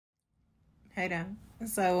Hey there.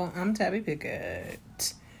 So I'm Tabby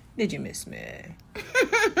Pickett. Did you miss me?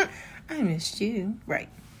 I missed you. Right.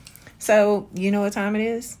 So you know what time it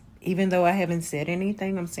is? Even though I haven't said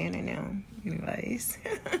anything, I'm saying it now. Anyways.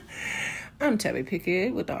 I'm Tabby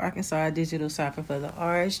Pickett with the Arkansas Digital Cipher for the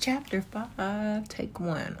Arts, Chapter 5, Take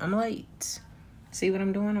 1. I'm late. See what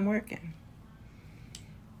I'm doing? I'm working.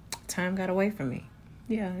 Time got away from me.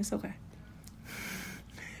 Yeah, it's okay.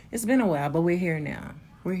 It's been a while, but we're here now.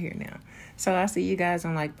 So I'll see you guys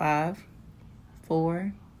on like 5,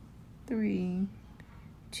 4, 3,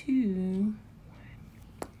 2, 1.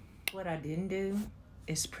 What I didn't do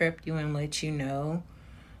is prep you and let you know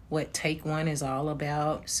what Take 1 is all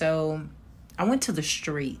about. So I went to the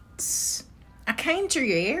streets. I came to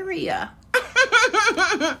your area.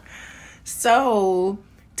 So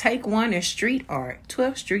Take 1 is street art,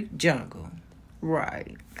 12th Street Jungle.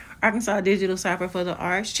 Right. Arkansas Digital Cipher for the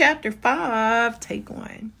Arts, Chapter 5, Take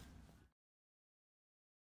 1.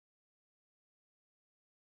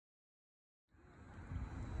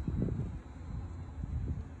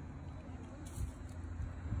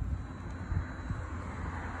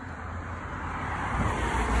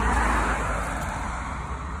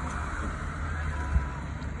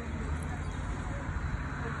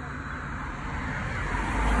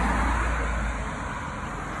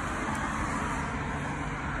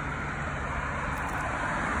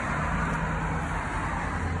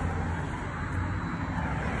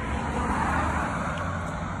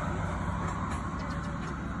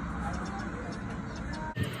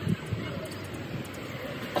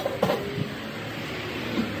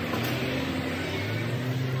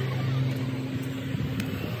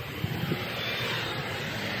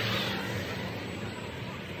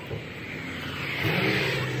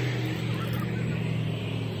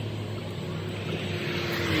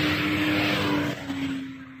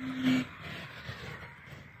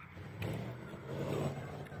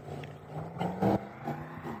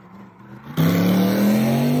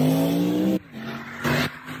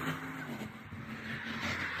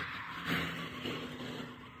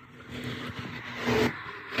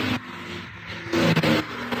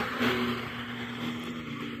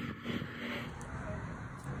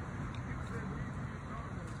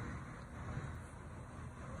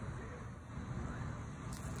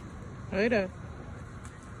 Hey there.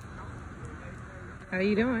 How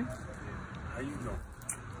you doing? How you doing?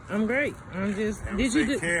 I'm great. I'm just. Did you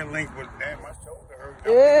do? Can't link with that. My shoulder hurt.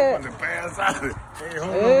 Yeah. I'm to pass out. Hey,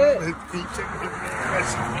 hold on. Keep checking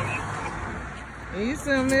his You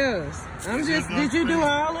something else. I'm just. Did you do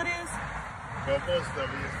all of this? Well, most of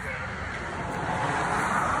it is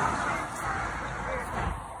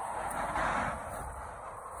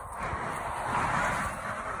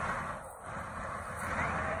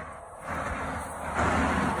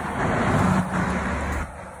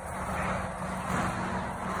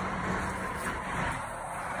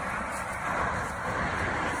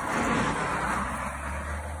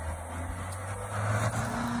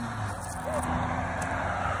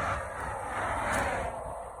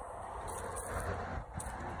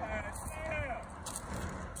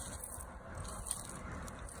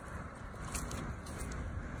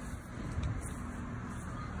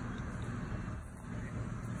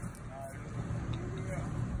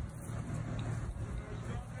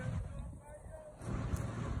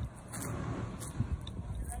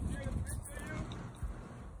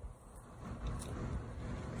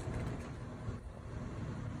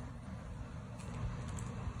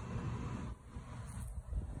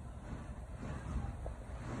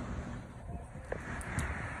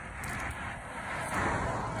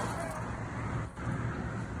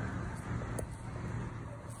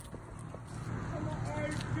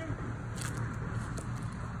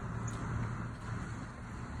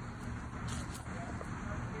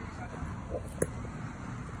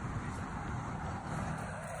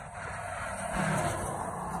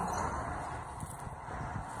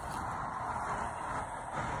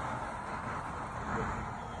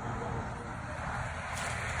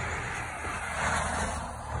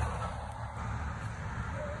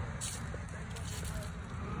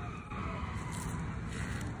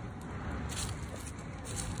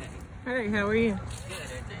Hey, how are you?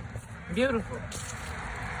 Good. Beautiful.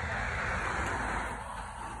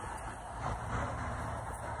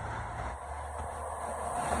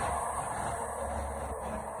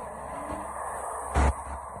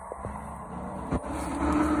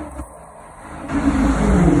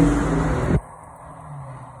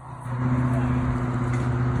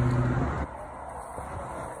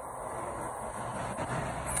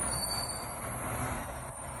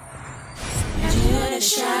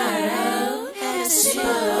 Shout out, have a sip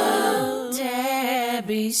of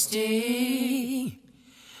Beastie.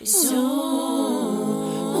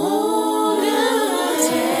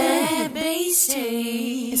 Tad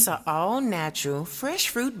Beastie. It's an all-natural, fresh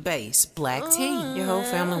fruit base black tea. Your whole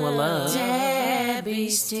family will love. Tad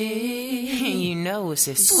Beastie. And you know it's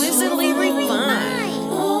exquisitely refined.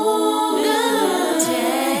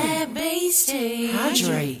 Tad Beastie.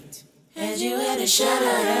 Hydrate. As you had a shot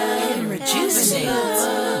and rejuvenate.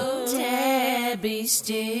 Tad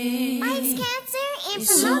Beastie. Fights cancer and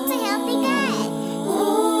promotes a healthy gut.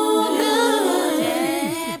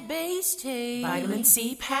 Vitamin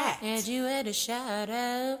C packed. And you had a shot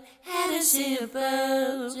of, had a sip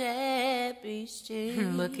of that Beastie.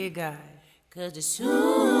 Look at God. Cause it's so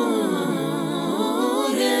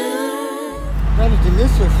good. That is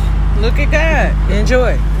delicious. Look at God.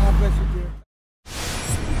 Enjoy. God bless you, dear.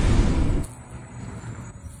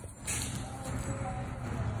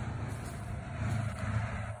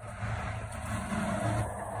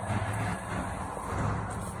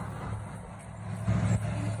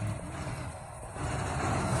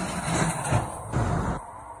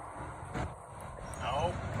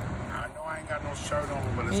 I know I ain't got no shirt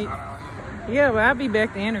on, but it's hot out here. Yeah, well, I'll be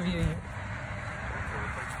back to interview you.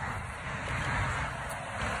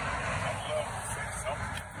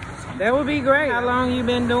 That would be great. How long you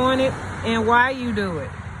been doing it and why you do it?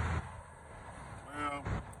 Well,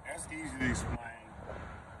 that's easy to explain.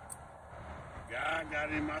 God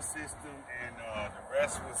got in my system, and the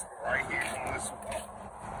rest was right here on this wall.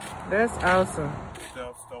 That's awesome.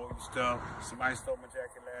 Stole your stuff. Somebody stole my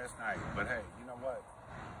jacket last night. But hey, you know what?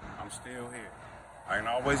 I'm still here. I can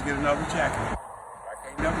always get another jacket. I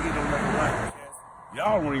can't never get another one.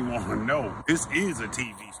 Y'all don't even want to know. This is a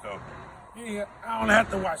TV stuff. Yeah, I don't have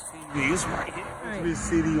to watch TV. It's right here. Right. This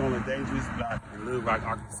city on a dangerous block in Little Rock,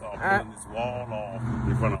 Arkansas, pulling this wall off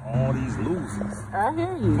in front of all these losers. I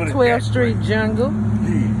hear you. Put it 12th that Street way. Jungle.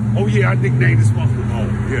 Yeah. Oh yeah, I nicknamed this one for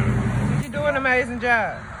home. Yeah. You're doing an amazing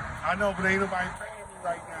job. I know, but ain't nobody paying me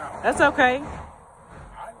right now. That's okay.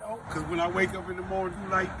 I know, because when I wake up in the morning do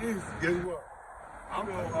like this, guess what? I'm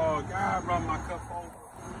a guy brought my cup over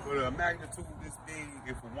with a magnitude this big,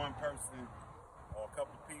 and for one person or a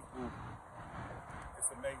couple people,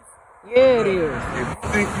 it's amazing. Yeah, it is. If you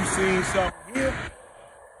think you seen something here,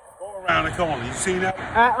 go around the corner. You seen that?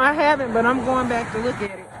 I haven't, but I'm going back to look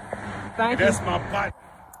at it. Thank you. That's my partner.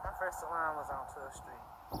 My first salon was on 12th Street.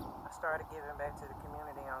 I started giving back to the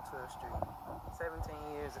community on 12th Street 17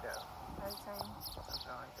 years ago. 18?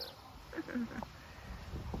 Something like that.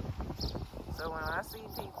 So when I see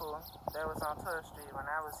people that was on 12th Street when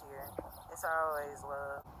I was here, it's always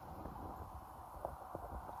love.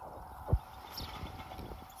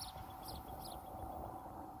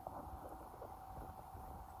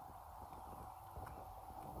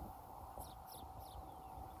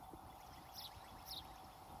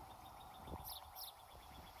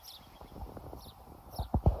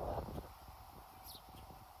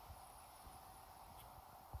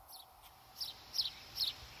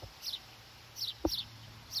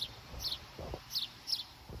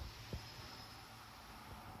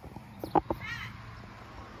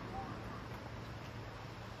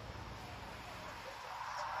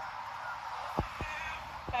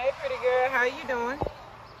 Hey, pretty girl, how you doing?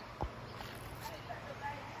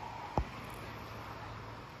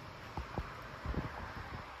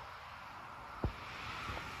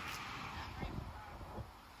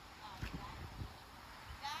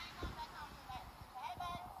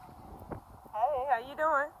 Hey, how you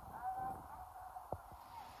doing?